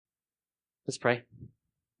Let's pray.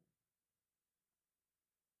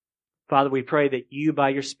 Father, we pray that you, by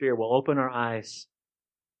your Spirit, will open our eyes,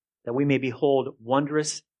 that we may behold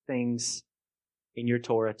wondrous things in your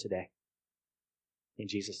Torah today. In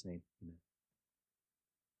Jesus' name, amen.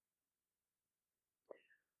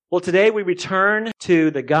 Well, today we return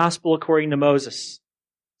to the Gospel according to Moses.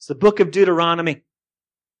 It's the book of Deuteronomy.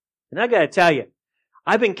 And I got to tell you,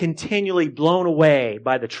 I've been continually blown away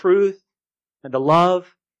by the truth and the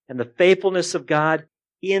love and the faithfulness of God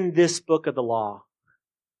in this book of the law.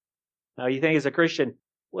 Now, you think as a Christian,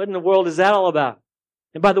 what in the world is that all about?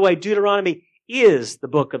 And by the way, Deuteronomy is the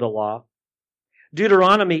book of the law.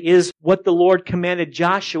 Deuteronomy is what the Lord commanded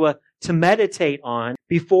Joshua to meditate on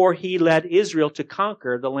before he led Israel to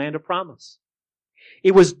conquer the land of promise.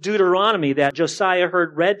 It was Deuteronomy that Josiah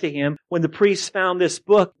heard read to him when the priests found this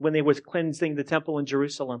book when they were cleansing the temple in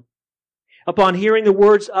Jerusalem. Upon hearing the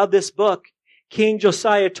words of this book, King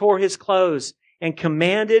Josiah tore his clothes and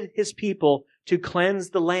commanded his people to cleanse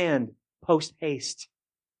the land post haste.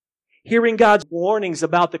 Hearing God's warnings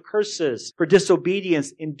about the curses for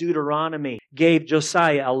disobedience in Deuteronomy gave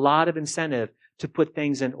Josiah a lot of incentive to put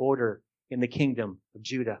things in order in the kingdom of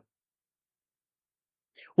Judah.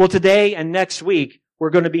 Well, today and next week, we're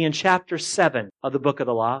going to be in chapter 7 of the book of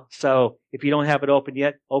the law. So if you don't have it open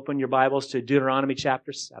yet, open your Bibles to Deuteronomy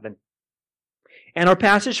chapter 7. And our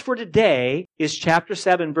passage for today is chapter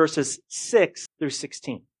 7, verses 6 through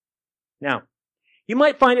 16. Now, you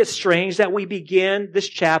might find it strange that we begin this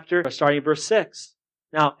chapter starting at verse 6.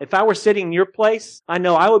 Now, if I were sitting in your place, I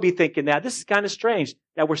know I would be thinking that this is kind of strange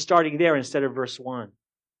that we're starting there instead of verse 1.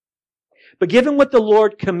 But given what the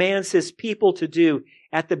Lord commands His people to do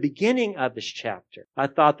at the beginning of this chapter, I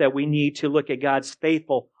thought that we need to look at God's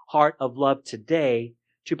faithful heart of love today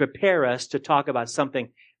to prepare us to talk about something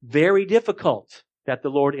very difficult that the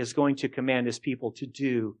Lord is going to command His people to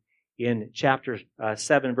do in chapter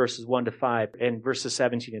 7, verses 1 to 5, and verses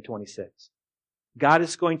 17 and 26. God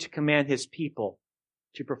is going to command His people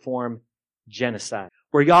to perform genocide,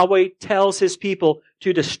 where Yahweh tells His people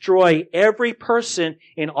to destroy every person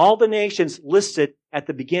in all the nations listed at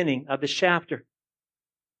the beginning of this chapter.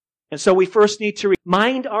 And so we first need to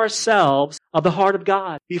remind ourselves of the heart of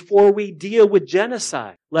God before we deal with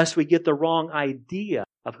genocide, lest we get the wrong idea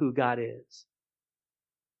of who God is.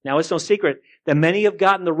 Now, it's no secret that many have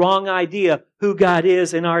gotten the wrong idea who God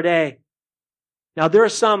is in our day. Now, there are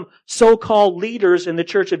some so-called leaders in the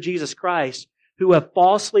Church of Jesus Christ who have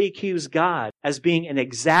falsely accused God as being an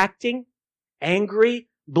exacting, angry,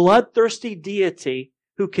 bloodthirsty deity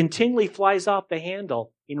who continually flies off the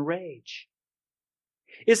handle in rage.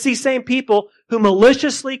 It's these same people who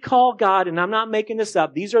maliciously call God, and I'm not making this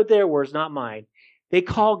up, these are their words, not mine. They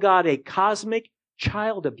call God a cosmic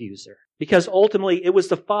child abuser because ultimately it was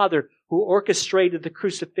the Father who orchestrated the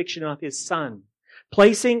crucifixion of His Son,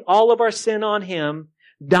 placing all of our sin on Him,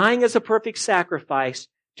 dying as a perfect sacrifice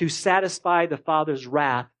to satisfy the Father's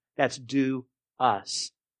wrath that's due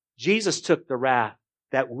us. Jesus took the wrath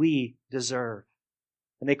that we deserve.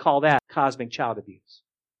 And they call that cosmic child abuse.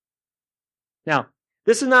 Now,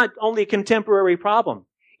 this is not only a contemporary problem.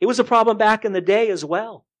 It was a problem back in the day as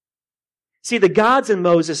well. See, the gods in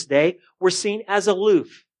Moses' day were seen as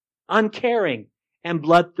aloof, uncaring, and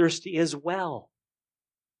bloodthirsty as well.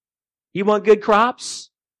 You want good crops?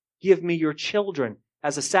 Give me your children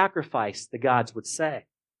as a sacrifice, the gods would say.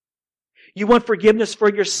 You want forgiveness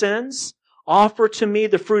for your sins? Offer to me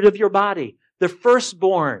the fruit of your body, the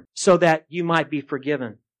firstborn, so that you might be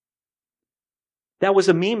forgiven. That was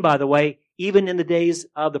a meme, by the way, even in the days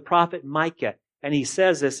of the prophet Micah. And he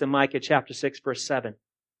says this in Micah chapter 6, verse 7.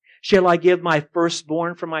 Shall I give my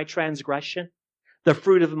firstborn for my transgression, the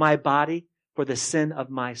fruit of my body for the sin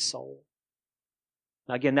of my soul?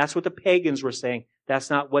 Now again, that's what the pagans were saying.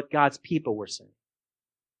 That's not what God's people were saying.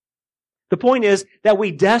 The point is that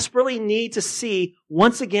we desperately need to see,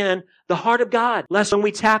 once again, the heart of God. Lest when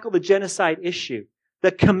we tackle the genocide issue,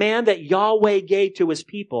 the command that Yahweh gave to His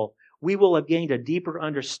people, we will have gained a deeper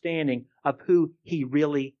understanding of who He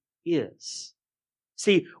really is.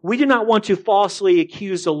 See, we do not want to falsely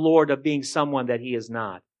accuse the Lord of being someone that He is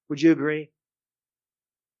not. Would you agree?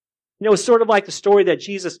 You know, it's sort of like the story that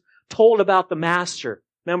Jesus told about the master.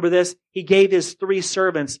 Remember this? He gave His 3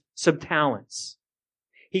 servants some talents.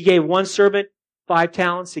 He gave one servant 5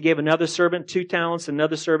 talents. He gave another servant 2 talents,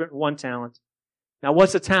 another servant 1 talent. Now,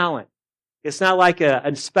 what's a talent? It's not like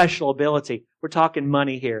a special ability. We're talking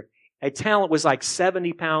money here. A talent was like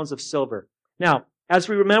 70 pounds of silver. Now, as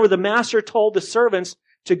we remember, the master told the servants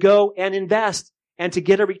to go and invest and to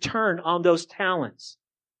get a return on those talents.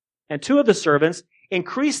 And 2 of the servants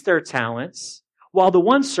increased their talents, while the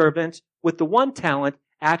one servant with the 1 talent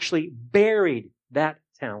actually buried that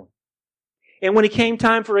talent. And when it came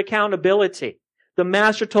time for accountability, the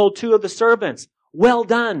master told 2 of the servants, well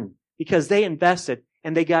done, because they invested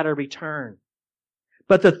and they got a return.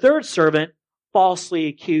 But the 3rd servant falsely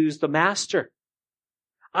accused the master.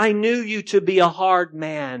 I knew you to be a hard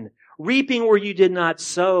man, reaping where you did not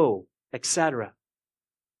sow, etc.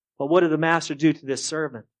 But what did the master do to this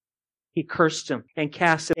servant? He cursed him and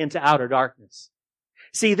cast him into outer darkness.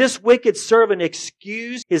 See, this wicked servant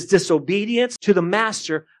excused his disobedience to the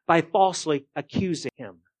master by falsely accusing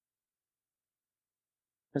him.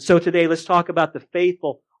 And so today, let's talk about the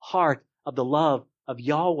faithful heart of the love of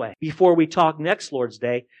Yahweh before we talk next Lord's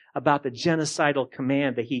Day about the genocidal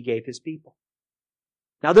command that He gave His people.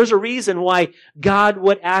 Now, there's a reason why God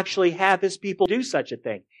would actually have His people do such a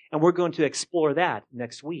thing, and we're going to explore that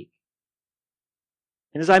next week.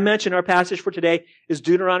 And as I mentioned, our passage for today is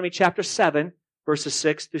Deuteronomy chapter 7, verses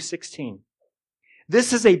 6 through 16.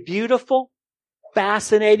 This is a beautiful,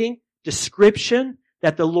 fascinating description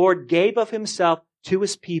that the Lord gave of Himself to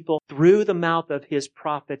His people through the mouth of His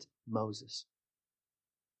prophet Moses.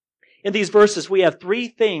 In these verses, we have 3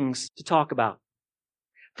 things to talk about.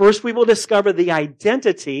 First, we will discover the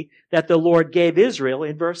identity that the Lord gave Israel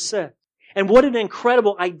in verse 6. And what an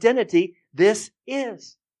incredible identity this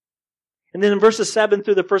is. And then in verses 7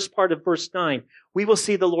 through the first part of verse 9, we will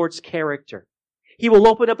see the Lord's character. He will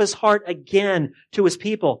open up His heart again to His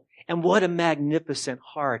people. And what a magnificent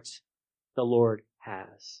heart the Lord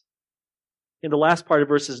has. In the last part of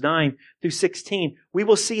verses 9 through 16, we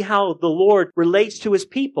will see how the Lord relates to His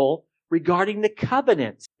people regarding the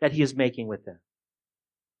covenant that He is making with them.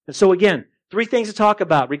 And so again, 3 things to talk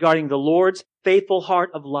about regarding the Lord's faithful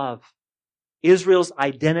heart of love, Israel's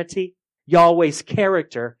identity, Yahweh's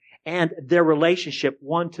character, and their relationship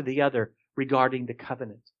one to the other regarding the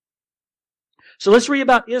covenant. So let's read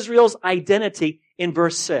about Israel's identity in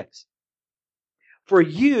verse 6. For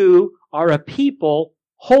you are a people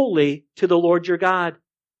holy to the Lord your God.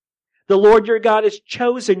 The Lord your God has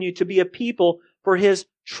chosen you to be a people for His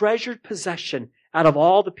treasured possession out of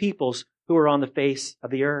all the peoples who are on the face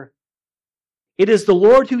of the earth. It is the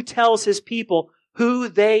Lord who tells His people who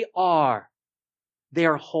they are. They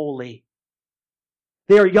are holy.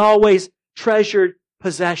 They are Yahweh's treasured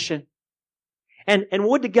possession. And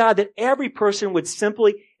would to God that every person would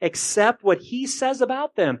simply accept what He says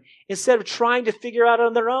about them instead of trying to figure out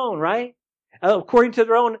on their own, right? According to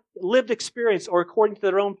their own lived experience or according to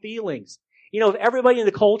their own feelings. You know, if everybody in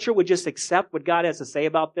the culture would just accept what God has to say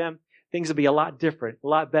about them, things would be a lot different, a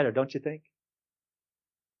lot better, don't you think?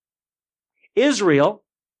 Israel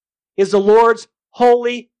is the Lord's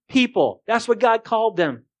holy people. That's what God called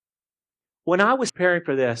them. When I was preparing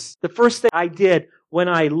for this, the first thing I did when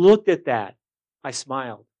I looked at that, I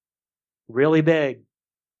smiled really big.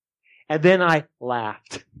 And then I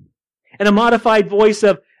laughed. And a modified voice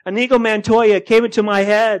of Inigo Montoya came into my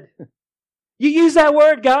head. You use that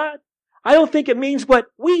word, God? I don't think it means what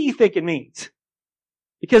we think it means.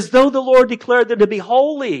 Because though the Lord declared them to be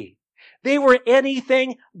holy, they were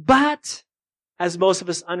anything but, as most of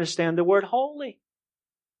us understand the word holy.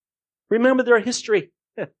 Remember their history.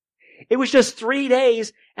 It was just 3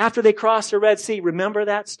 days after they crossed the Red Sea. Remember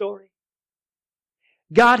that story?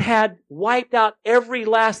 God had wiped out every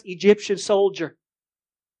last Egyptian soldier.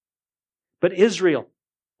 But Israel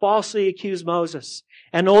falsely accused Moses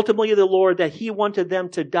and ultimately the Lord that He wanted them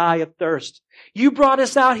to die of thirst. You brought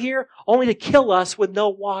us out here only to kill us with no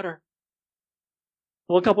water.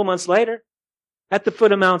 Well, a couple months later, at the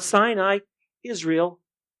foot of Mount Sinai, Israel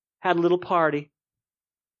had a little party.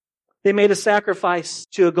 They made a sacrifice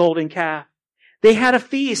to a golden calf. They had a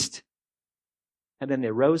feast. And then they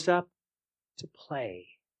rose up to play.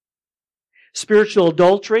 Spiritual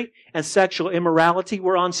adultery and sexual immorality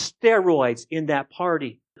were on steroids in that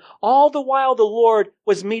party. All the while the Lord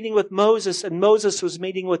was meeting with Moses and Moses was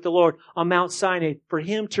meeting with the Lord on Mount Sinai for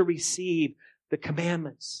him to receive the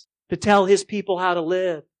commandments, to tell His people how to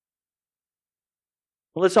live.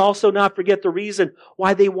 Let's also not forget the reason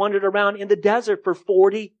why they wandered around in the desert for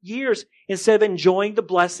 40 years instead of enjoying the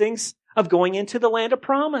blessings of going into the land of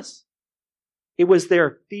promise. It was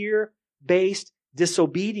their fear-based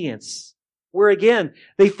disobedience, where again,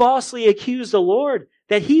 they falsely accused the Lord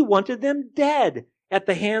that He wanted them dead at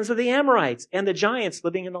the hands of the Amorites and the giants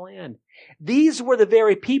living in the land. These were the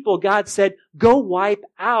very people God said, go wipe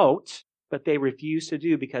out, but they refused to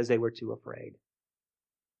do because they were too afraid.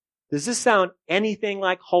 Does this sound anything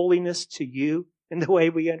like holiness to you in the way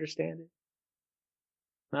we understand it?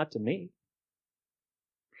 Not to me.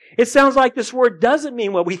 It sounds like this word doesn't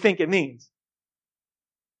mean what we think it means.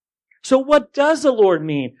 So what does the Lord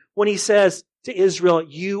mean when He says to Israel,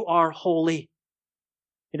 you are holy?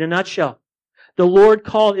 In a nutshell, the Lord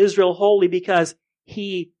called Israel holy because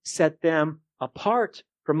He set them apart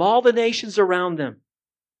from all the nations around them.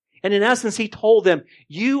 And in essence, He told them,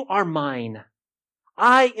 you are mine.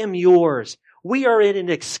 I am yours. We are in an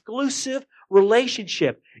exclusive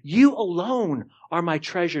relationship. You alone are my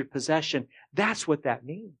treasured possession. That's what that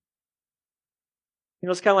means. You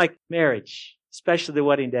know, it's kind of like marriage, especially the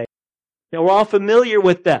wedding day. Now, we're all familiar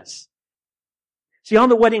with this. See, on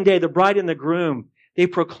the wedding day, the bride and the groom, they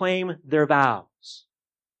proclaim their vows.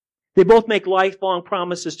 They both make lifelong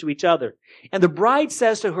promises to each other. And the bride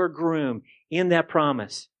says to her groom in that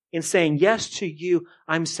promise, in saying yes to you,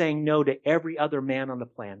 I'm saying no to every other man on the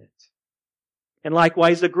planet. And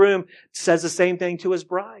likewise, the groom says the same thing to his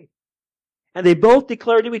bride. And they both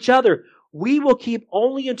declare to each other, we will keep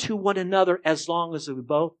only unto one another as long as we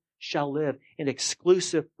both shall live in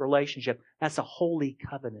exclusive relationship. That's a holy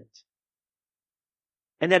covenant.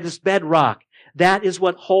 And that is bedrock. That is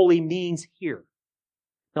what holy means here.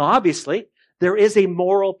 Now, obviously, there is a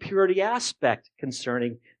moral purity aspect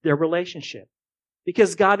concerning their relationship,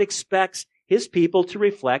 because God expects His people to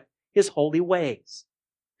reflect His holy ways.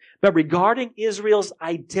 But regarding Israel's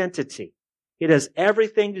identity, it has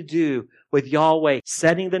everything to do with Yahweh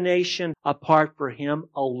setting the nation apart for Him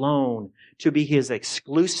alone to be His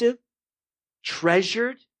exclusive,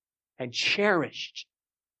 treasured, and cherished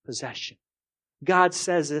possession. God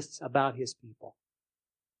says this about His people.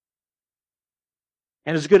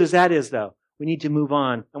 And as good as that is, though, we need to move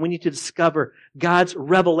on and we need to discover God's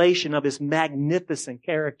revelation of His magnificent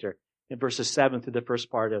character in verses 7 through the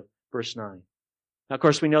first part of verse 9. Now, of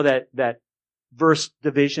course, we know that verse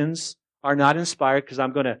divisions are not inspired, because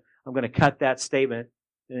I'm going to cut that statement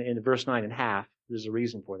in verse 9 in half. There's a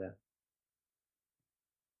reason for that.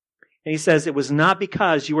 And he says, it was not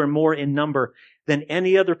because you were more in number than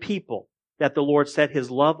any other people that the Lord set His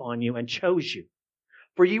love on you and chose you.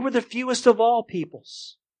 For you were the fewest of all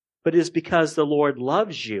peoples, but it is because the Lord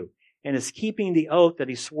loves you and is keeping the oath that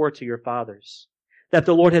He swore to your fathers, that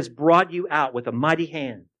the Lord has brought you out with a mighty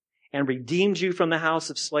hand and redeemed you from the house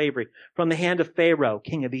of slavery, from the hand of Pharaoh,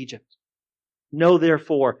 king of Egypt. Know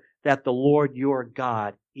therefore that the Lord your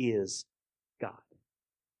God is God.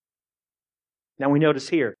 Now we notice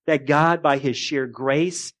here that God, by His sheer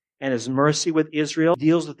grace and His mercy with Israel,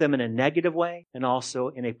 deals with them in a negative way and also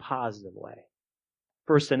in a positive way.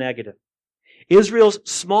 First, the negative. Israel's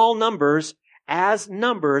small numbers as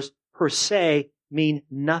numbers per se mean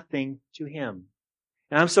nothing to Him.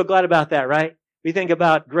 And I'm so glad about that, right? We think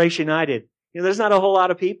about Grace United. There's not a whole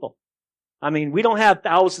lot of people. I mean, we don't have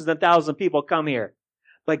thousands and thousands of people come here.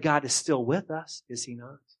 But God is still with us, is He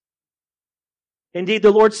not? Indeed,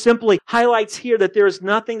 the Lord simply highlights here that there is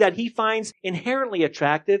nothing that He finds inherently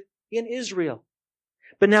attractive in Israel.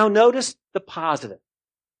 But now notice the positive.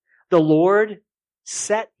 The Lord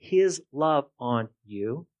set His love on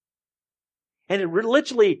you. And it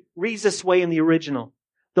literally reads this way in the original.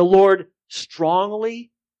 The Lord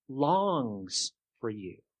strongly longs for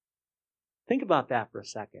you. Think about that for a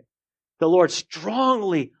second. The Lord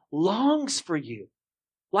strongly longs for you,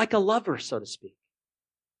 like a lover, so to speak.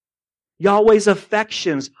 Yahweh's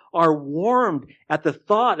affections are warmed at the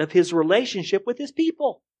thought of His relationship with His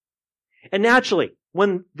people. And naturally,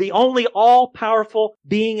 when the only all-powerful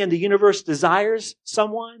being in the universe desires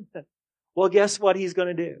someone, well, guess what He's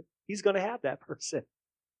going to do? He's going to have that person.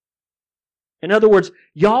 In other words,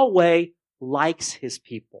 Yahweh likes His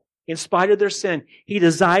people. In spite of their sin, He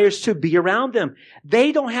desires to be around them.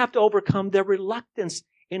 They don't have to overcome their reluctance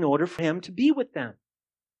in order for Him to be with them.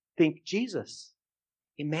 Think Jesus,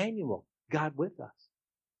 Emmanuel, God with us.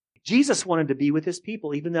 Jesus wanted to be with His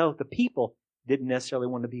people, even though the people didn't necessarily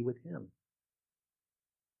want to be with Him.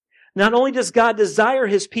 Not only does God desire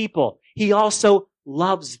His people, He also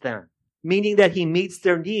loves them, meaning that He meets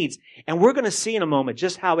their needs. And we're going to see in a moment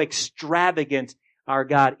just how extravagant our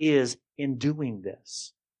God is in doing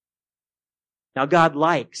this. Now, God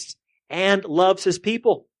likes and loves His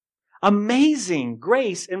people. Amazing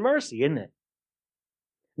grace and mercy, isn't it?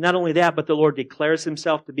 Not only that, but the Lord declares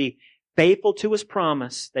Himself to be faithful to His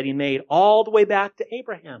promise that He made all the way back to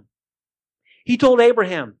Abraham. He told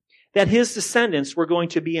Abraham that his descendants were going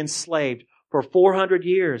to be enslaved for 400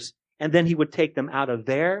 years, and then He would take them out of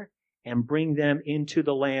there and bring them into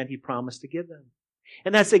the land He promised to give them.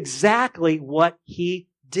 And that's exactly what He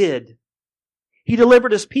did. He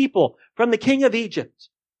delivered His people from the king of Egypt.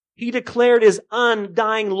 He declared His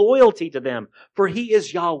undying loyalty to them, for He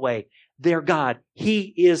is Yahweh, their God.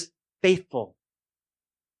 He is faithful.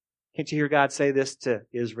 Can't you hear God say this to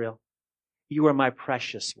Israel? You are my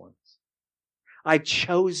precious ones. I've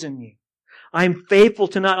chosen you. I'm faithful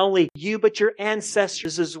to not only you, but your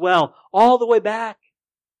ancestors as well, all the way back.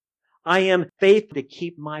 I am faithful to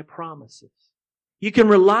keep my promises. You can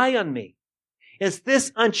rely on me. It's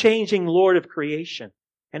this unchanging Lord of creation.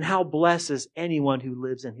 And how blessed is anyone who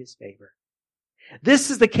lives in His favor. This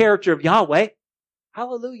is the character of Yahweh.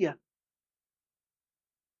 Hallelujah.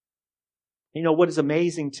 You know what is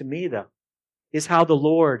amazing to me, though, is how the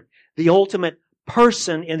Lord, the ultimate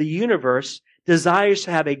person in the universe, desires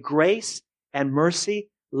to have a grace and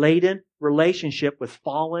mercy-laden relationship with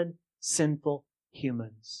fallen, sinful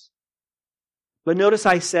humans. But notice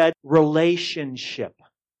I said relationship.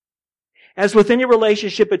 As with any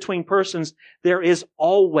relationship between persons, there is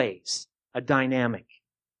always a dynamic.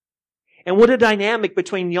 And what a dynamic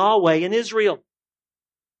between Yahweh and Israel.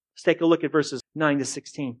 Let's take a look at verses 9 to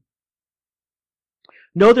 16.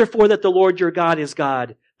 Know therefore that the Lord your God is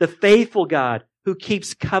God, the faithful God, who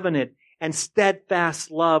keeps covenant and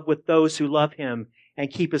steadfast love with those who love Him and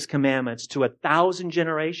keep His commandments to 1,000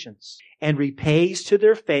 generations, and repays to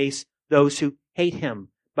their face those who hate Him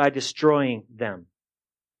by destroying them.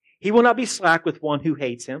 He will not be slack with one who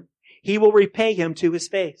hates Him. He will repay him to his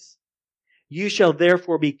face. You shall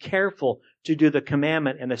therefore be careful to do the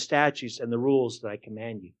commandment and the statutes and the rules that I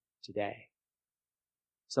command you today.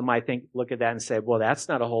 Some might look at that and say, well, that's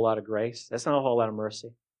not a whole lot of grace. That's not a whole lot of mercy.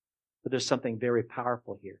 But there's something very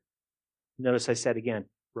powerful here. Notice I said again,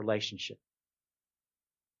 relationship.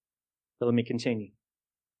 But let me continue.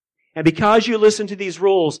 And because you listen to these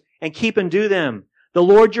rules and keep and do them, the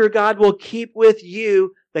Lord your God will keep with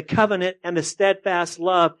you the covenant and the steadfast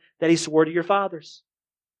love that He swore to your fathers.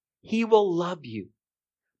 He will love you,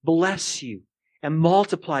 bless you, and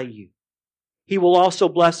multiply you. He will also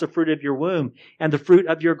bless the fruit of your womb and the fruit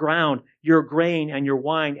of your ground, your grain and your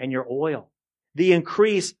wine and your oil, the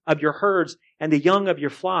increase of your herds and the young of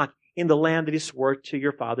your flock in the land that He swore to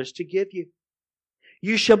your fathers to give you.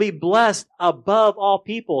 You shall be blessed above all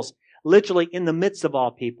peoples, literally in the midst of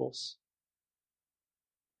all peoples.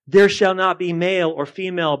 There shall not be male or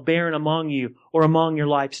female barren among you or among your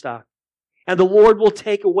livestock. And the Lord will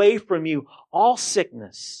take away from you all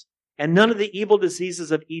sickness, and none of the evil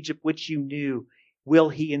diseases of Egypt which you knew will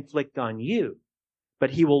He inflict on you, but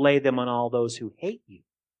He will lay them on all those who hate you.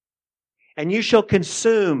 And you shall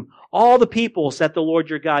consume all the peoples that the Lord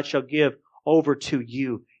your God shall give over to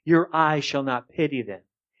you. Your eyes shall not pity them,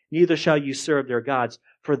 neither shall you serve their gods,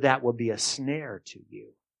 for that will be a snare to you.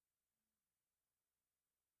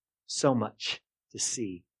 So much to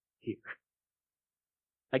see here.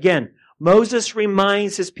 Again, Moses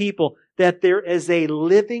reminds his people that there is a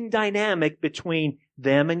living dynamic between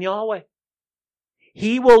them and Yahweh.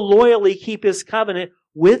 He will loyally keep His covenant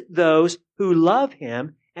with those who love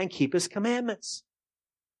Him and keep His commandments.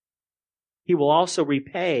 He will also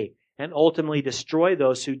repay and ultimately destroy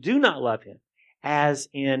those who do not love Him, as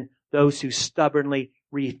in those who stubbornly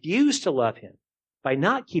refuse to love Him by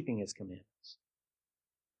not keeping His commandments.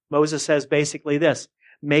 Moses says basically this: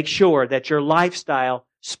 make sure that your lifestyle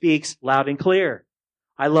speaks loud and clear.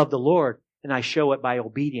 I love the Lord, and I show it by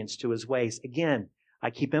obedience to His ways. Again, I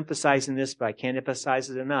keep emphasizing this, but I can't emphasize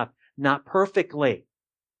it enough. Not perfectly,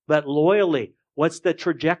 but loyally. What's the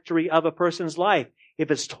trajectory of a person's life?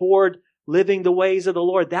 If it's toward living the ways of the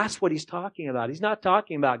Lord, that's what He's talking about. He's not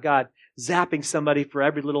talking about God zapping somebody for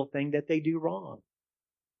every little thing that they do wrong.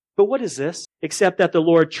 But what is this? Except that the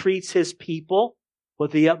Lord treats His people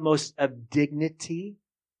with the utmost of dignity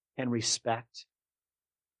and respect.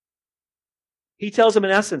 He tells them in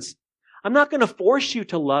essence, I'm not going to force you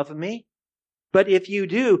to love me, but if you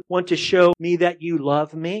do want to show me that you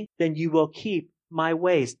love me, then you will keep my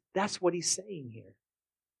ways. That's what He's saying here.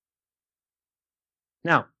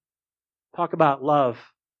 Now, talk about love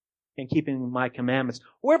and keeping my commandments.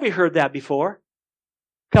 Where have we heard that before?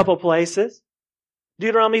 A couple places.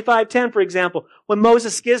 Deuteronomy 5:10, for example, when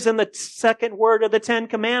Moses gives them the second word of the 10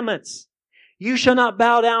 commandments. You shall not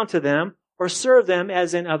bow down to them or serve them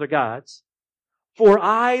as in other gods. For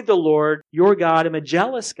I, the Lord, your God, am a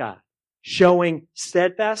jealous God, showing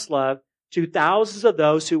steadfast love to thousands of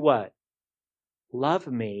those who what? Love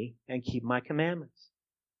me and keep my commandments.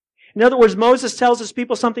 In other words, Moses tells his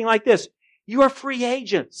people something like this: you are free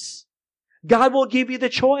agents. God will give you the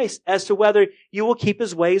choice as to whether you will keep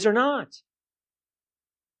His ways or not.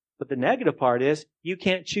 But the negative part is you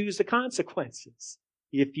can't choose the consequences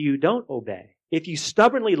if you don't obey, if you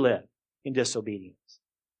stubbornly live in disobedience.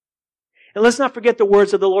 And let's not forget the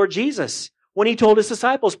words of the Lord Jesus when He told His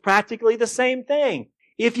disciples practically the same thing.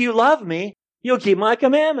 If you love me, you'll keep my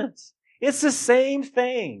commandments. It's the same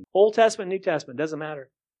thing. Old Testament, New Testament, doesn't matter.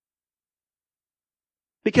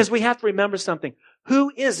 Because we have to remember something.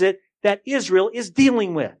 Who is it that Israel is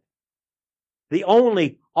dealing with? The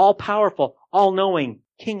only all-powerful, all-knowing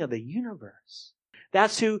King of the universe.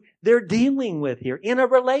 That's who they're dealing with here in a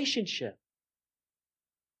relationship.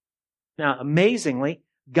 Now, amazingly,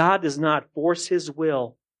 God does not force His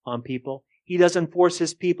will on people. He doesn't force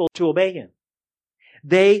His people to obey Him.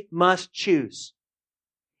 They must choose.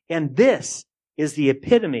 And this is the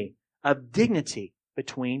epitome of dignity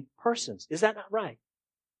between persons. Is that not right?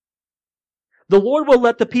 The Lord will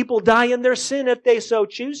let the people die in their sin if they so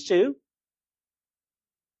choose to.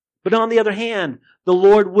 But on the other hand, the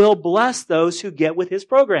Lord will bless those who get with His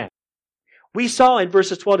program. We saw in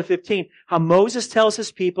verses 12 to 15 how Moses tells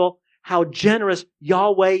his people how generous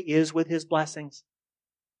Yahweh is with His blessings.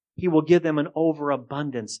 He will give them an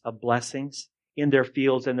overabundance of blessings in their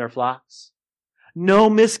fields and their flocks. No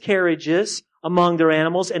miscarriages among their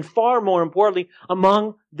animals, and far more importantly,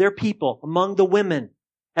 among their people, among the women.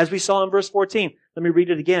 As we saw in verse 14, let me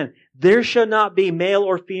read it again. There shall not be male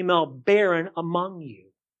or female barren among you.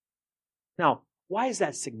 Now, why is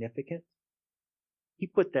that significant? He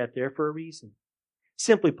put that there for a reason.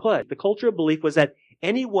 Simply put, the cultural belief was that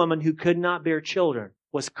any woman who could not bear children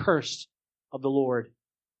was cursed of the Lord.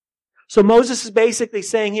 So Moses is basically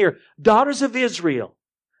saying here, daughters of Israel,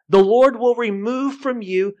 the Lord will remove from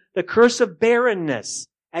you the curse of barrenness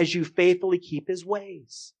as you faithfully keep His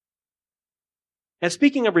ways. And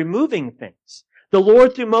speaking of removing things, the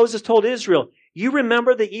Lord through Moses told Israel, you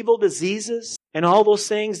remember the evil diseases and all those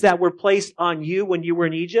things that were placed on you when you were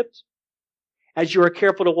in Egypt? As you are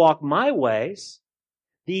careful to walk my ways,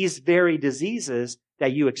 these very diseases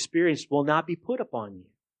that you experienced will not be put upon you,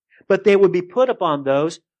 but they will be put upon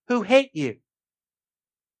those who hate you.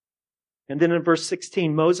 And then in verse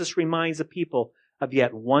 16, Moses reminds the people of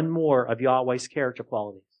yet one more of Yahweh's character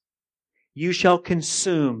qualities. You shall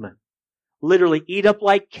consume, literally eat up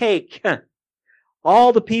like cake,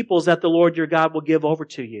 all the peoples that the Lord your God will give over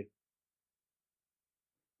to you.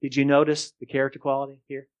 Did you notice the character quality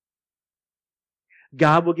here?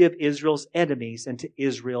 God will give Israel's enemies into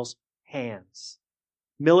Israel's hands.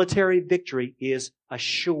 Military victory is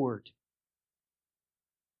assured.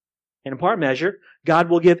 And in part measure, God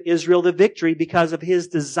will give Israel the victory because of His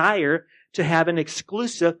desire to have an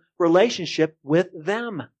exclusive relationship with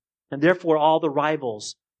them. And therefore, all the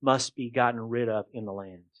rivals must be gotten rid of in the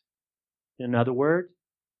land. In another word,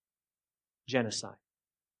 genocide.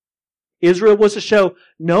 Israel was to show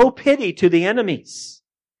no pity to the enemies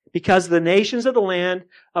because the nations of the land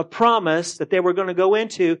of promise that they were going to go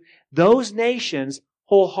into, those nations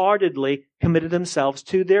wholeheartedly committed themselves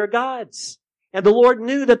to their gods. And the Lord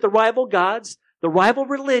knew that the rival gods, the rival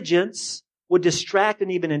religions, would distract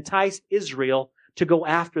and even entice Israel to go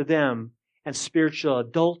after them, and spiritual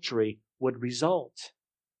adultery would result.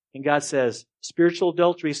 And God says, spiritual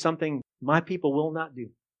adultery is something my people will not do.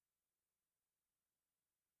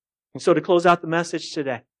 And so to close out the message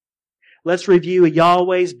today, let's review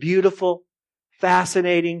Yahweh's beautiful,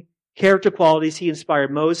 fascinating character qualities He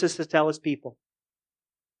inspired Moses to tell His people.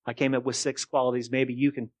 I came up with 6 qualities. Maybe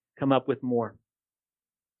you can come up with more.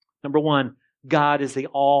 Number 1, God is the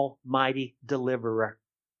almighty deliverer.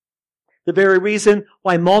 The very reason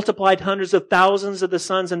why multiplied hundreds of thousands of the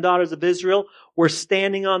sons and daughters of Israel were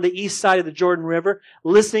standing on the east side of the Jordan River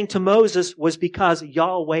listening to Moses was because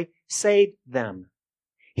Yahweh saved them.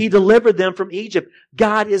 He delivered them from Egypt.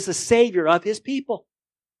 God is the Savior of His people.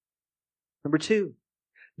 Number 2,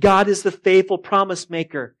 God is the faithful promise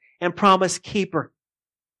maker and promise keeper.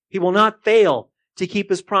 He will not fail to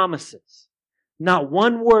keep His promises. Not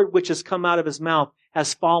one word which has come out of His mouth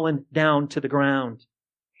has fallen down to the ground.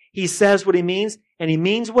 He says what He means, and He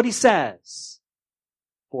means what He says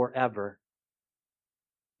forever.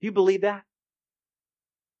 Do you believe that?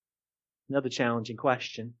 Another challenging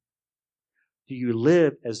question. Do you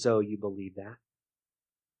live as though you believe that?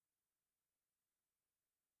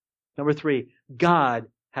 Number 3, God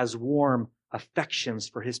has warm affections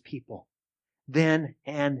for His people, then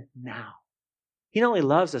and now. He not only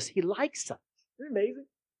loves us, He likes us. Isn't it amazing?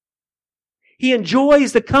 He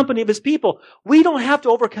enjoys the company of His people. We don't have to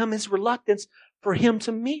overcome His reluctance for Him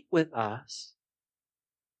to meet with us.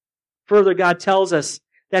 Further, God tells us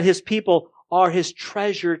that His people are His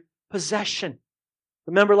treasured possession.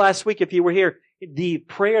 Remember last week, if you were here, the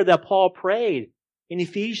prayer that Paul prayed in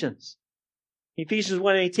Ephesians. Ephesians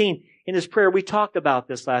 1:18. In his prayer, we talked about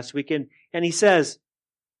this last week, and he says,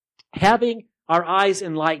 having our eyes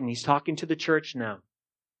enlightened, he's talking to the church now,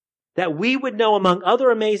 that we would know among other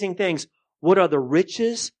amazing things what are the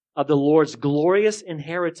riches of the Lord's glorious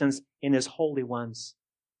inheritance in His holy ones.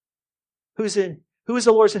 Who is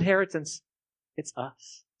the Lord's inheritance? It's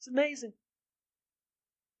us. It's amazing.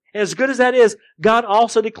 And as good as that is, God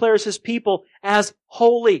also declares His people as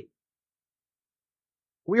holy.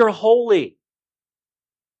 We are holy.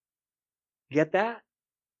 Get that?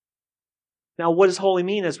 Now, what does holy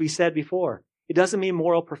mean, as we said before? It doesn't mean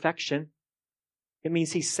moral perfection. It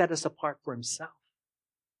means He set us apart for Himself.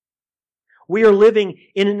 We are living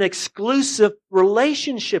in an exclusive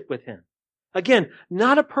relationship with Him. Again,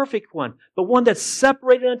 not a perfect one, but one that's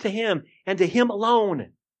separated unto Him and to Him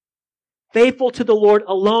alone. Faithful to the Lord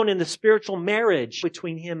alone in the spiritual marriage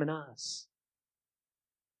between Him and us.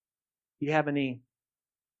 Do you have any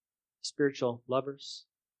spiritual lovers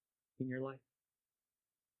in your life?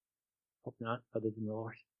 Hope not, other than the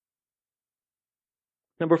Lord.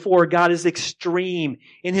 Number 4, God is extreme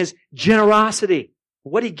in His generosity.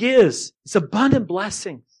 What He gives, it's abundant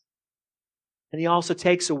blessings. And He also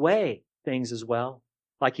takes away things as well.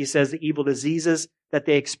 Like He says, the evil diseases that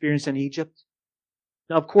they experienced in Egypt.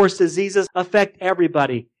 Now, of course, diseases affect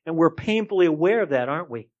everybody, and we're painfully aware of that,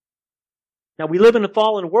 aren't we? Now, we live in a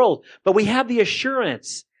fallen world, but we have the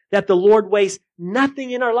assurance that the Lord wastes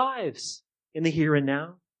nothing in our lives in the here and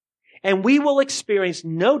now. And we will experience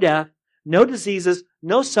no death, no diseases,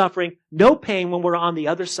 no suffering, no pain when we're on the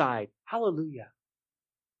other side. Hallelujah.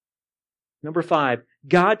 Number 5,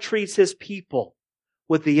 God treats His people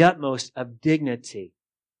with the utmost of dignity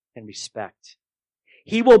and respect.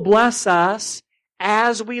 He will bless us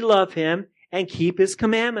as we love Him and keep His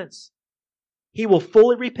commandments. He will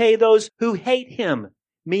fully repay those who hate Him,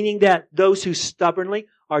 meaning that those who stubbornly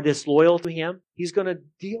are disloyal to Him, He's going to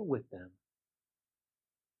deal with them.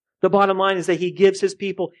 The bottom line is that He gives His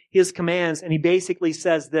people His commands, and He basically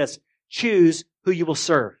says this: choose who you will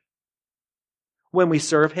serve. When we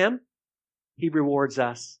serve Him, He rewards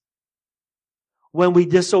us. When we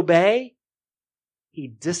disobey, He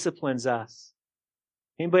disciplines us.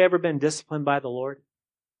 Anybody ever been disciplined by the Lord?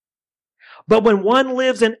 But when one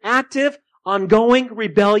lives in active, ongoing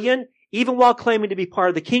rebellion, even while claiming to be part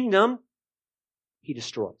of the kingdom, He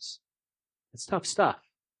destroys. It's tough stuff,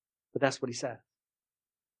 but that's what He says.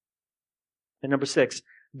 And number 6,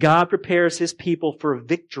 God prepares His people for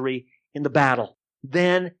victory in the battle,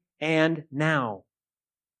 then and now.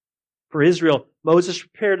 For Israel, Moses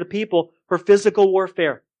prepared the people for physical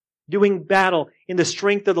warfare, doing battle in the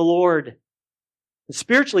strength of the Lord. And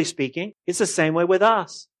spiritually speaking, it's the same way with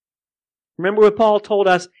us. Remember what Paul told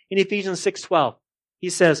us in Ephesians 6:12.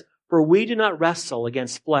 He says, "For we do not wrestle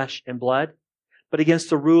against flesh and blood, but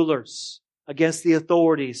against the rulers, against the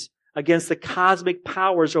authorities, against the cosmic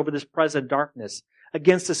powers over this present darkness,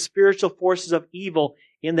 against the spiritual forces of evil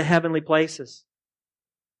in the heavenly places."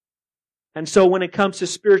 And so when it comes to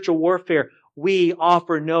spiritual warfare, we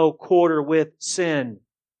offer no quarter with sin.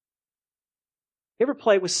 You ever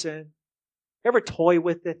play with sin? Ever toy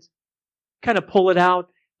with it? Kind of pull it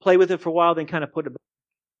out, play with it for a while, then kind of put it back.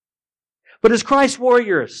 But as Christ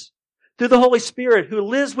warriors, through the Holy Spirit who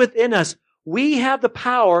lives within us, we have the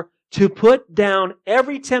power to put down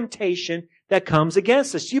every temptation that comes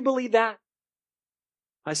against us. Do you believe that?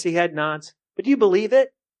 I see head nods. But do you believe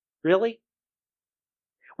it? Really?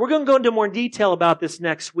 We're going to go into more detail about this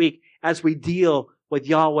next week as we deal with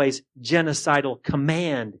Yahweh's genocidal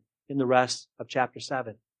command in the rest of chapter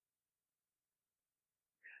 7.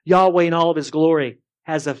 Yahweh in all of His glory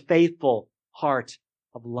has a faithful heart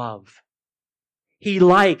of love. He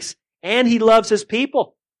likes and He loves His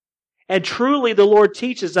people. And truly the Lord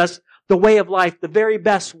teaches us the way of life, the very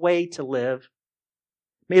best way to live.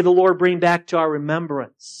 May the Lord bring back to our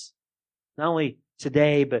remembrance, not only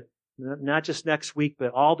today, but not just next week,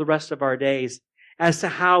 but all the rest of our days, as to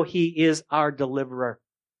how He is our deliverer,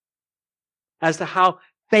 as to how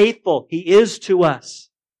faithful He is to us,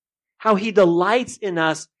 how He delights in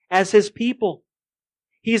us as His people.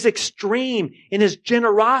 He is extreme in His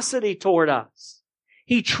generosity toward us.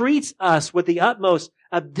 He treats us with the utmost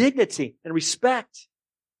of dignity and respect,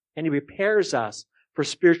 and He prepares us for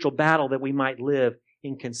spiritual battle that we might live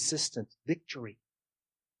in consistent victory.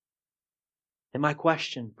 And my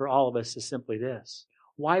question for all of us is simply this: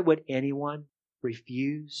 why would anyone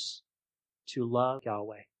refuse to love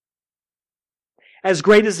Yahweh? As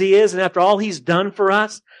great as He is, and after all He's done for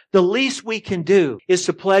us, the least we can do is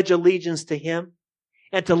to pledge allegiance to Him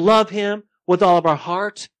and to love Him with all of our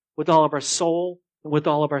heart, with all of our soul, and with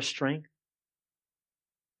all of our strength.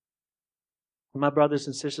 And my brothers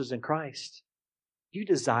and sisters in Christ, do you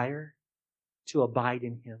desire to abide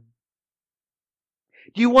in Him?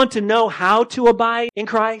 Do you want to know how to abide in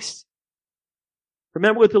Christ?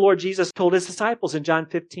 Remember what the Lord Jesus told His disciples in John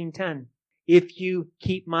 15:10. If you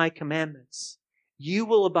keep my commandments, you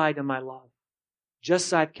will abide in my love, just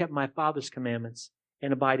as I've kept my Father's commandments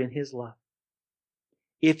and abide in His love.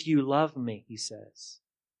 If you love me, He says,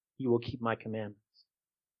 you will keep my commandments.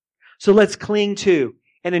 So let's cling to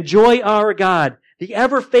and enjoy our God, the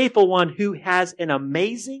ever faithful one who has an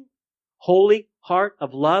amazing, holy heart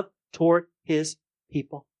of love toward His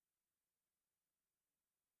people.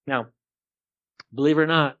 Now, believe it or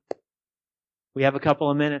not, we have a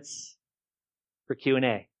couple of minutes for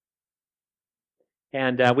Q&A.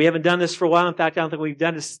 And we haven't done this for a while. In fact, I don't think we've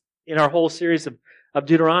done this in our whole series of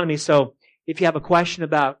Deuteronomy. So if you have a question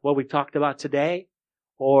about what we've talked about today,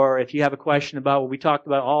 or if you have a question about what we talked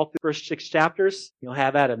about all through the first 6 chapters, you'll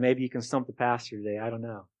have at it. Maybe you can stump the pastor today. I don't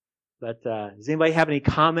know. But does anybody have any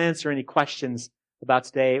comments or any questions about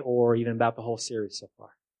today or even about the whole series so far?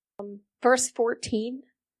 Verse 14,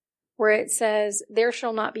 where it says, there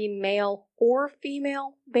shall not be male or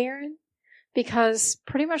female barren, because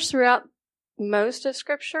pretty much throughout most of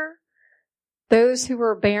Scripture, those who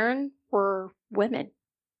were barren were women.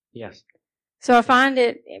 Yes. So I find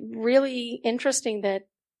it really interesting that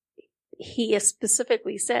he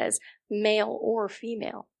specifically says male or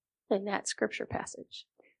female in that Scripture passage.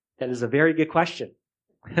 That is a very good question.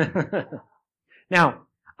 Now,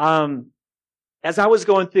 as I was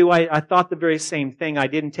going through, I thought the very same thing. I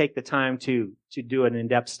didn't take the time to do an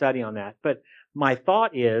in-depth study on that. But my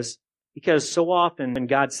thought is, because so often when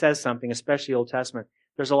God says something, especially Old Testament,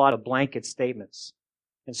 there's a lot of blanket statements.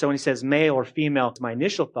 And so when He says male or female, my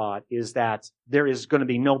initial thought is that there is going to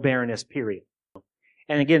be no barrenness, period.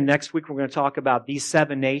 And again, next week we're going to talk about these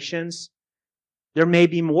 7 nations. There may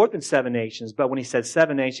be more than 7 nations, but when He said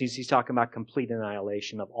 7 nations, He's talking about complete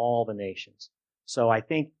annihilation of all the nations. So I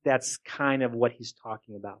think that's kind of what He's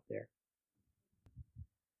talking about there.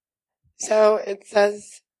 So it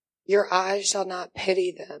says, your eyes shall not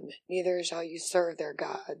pity them, neither shall you serve their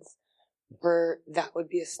gods, for that would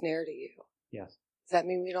be a snare to you. Yes. Does that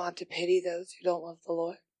mean we don't have to pity those who don't love the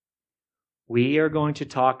Lord? We are going to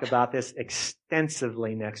talk about this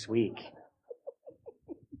extensively next week.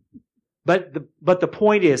 But the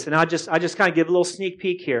point is, and I just kind of give a little sneak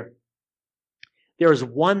peek here. There is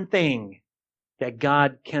one thing that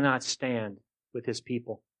God cannot stand with His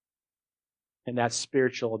people, and that's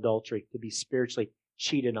spiritual adultery, to be spiritually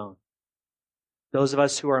cheated on. Those of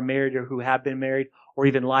us who are married or who have been married or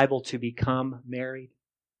even liable to become married,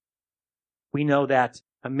 we know that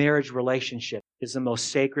a marriage relationship is the most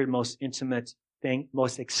sacred, most intimate thing,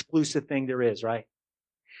 most exclusive thing there is, right?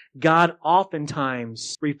 God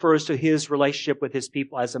oftentimes refers to His relationship with His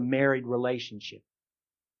people as a married relationship.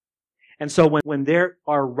 And so when there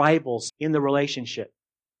are rivals in the relationship,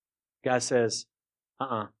 God says,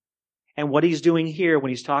 And what He's doing here when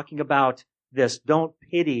He's talking about this, don't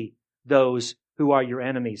pity those who are your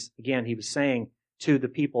enemies. Again, He was saying to the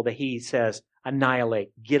people that He says,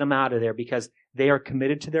 annihilate, get them out of there, because they are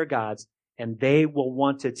committed to their gods and they will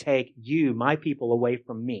want to take you, my people, away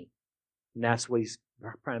from me. And that's what He's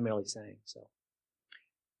primarily saying.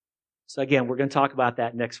 So again, we're going to talk about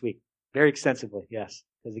that next week. Very extensively, yes.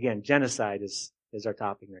 Because again, genocide is our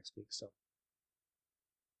topic next week. So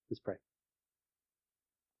let's pray.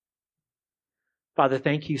 Father,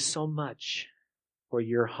 thank You so much for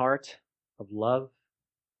Your heart of love.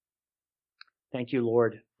 Thank You,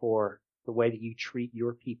 Lord, for the way that You treat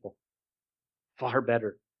Your people far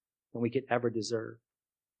better than we could ever deserve.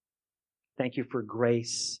 Thank You for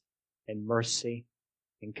grace and mercy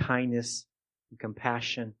and kindness and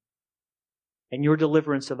compassion and Your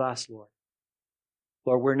deliverance of us, Lord.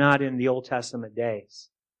 Lord, we're not in the Old Testament days.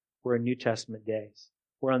 We're in New Testament days.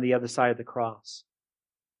 We're on the other side of the cross.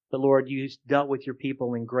 But Lord, You dealt with Your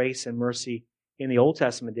people in grace and mercy in the Old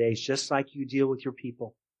Testament days, just like You deal with Your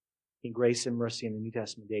people in grace and mercy in the New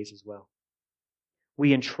Testament days as well.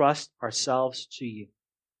 We entrust ourselves to You.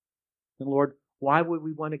 And Lord, why would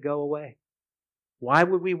we want to go away? Why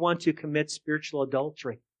would we want to commit spiritual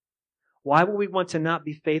adultery? Why would we want to not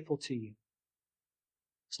be faithful to You?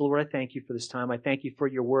 So Lord, I thank You for this time. I thank You for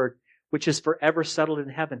Your word, which is forever settled in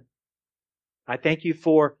heaven. I thank You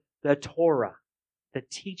for the Torah, the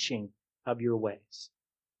teaching of Your ways.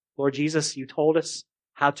 Lord Jesus, You told us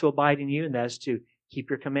how to abide in You, and that is to keep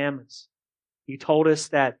Your commandments. You told us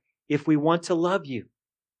that if we want to love You,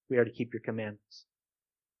 we are to keep Your commandments.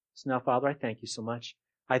 So now, Father, I thank You so much.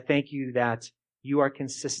 I thank You that You are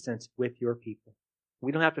consistent with Your people.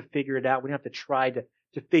 We don't have to figure it out. We don't have to try to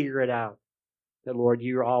figure it out. That, Lord,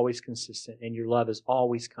 You are always consistent and Your love is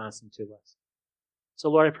always constant to us. So,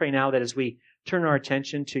 Lord, I pray now that as we turn our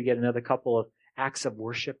attention to yet another couple of acts of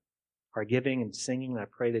worship, our giving and singing, I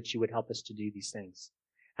pray that You would help us to do these things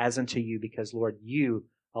as unto You, because, Lord, You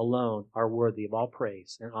alone are worthy of all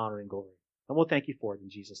praise and honor and glory. And we'll thank You for it in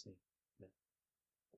Jesus' name.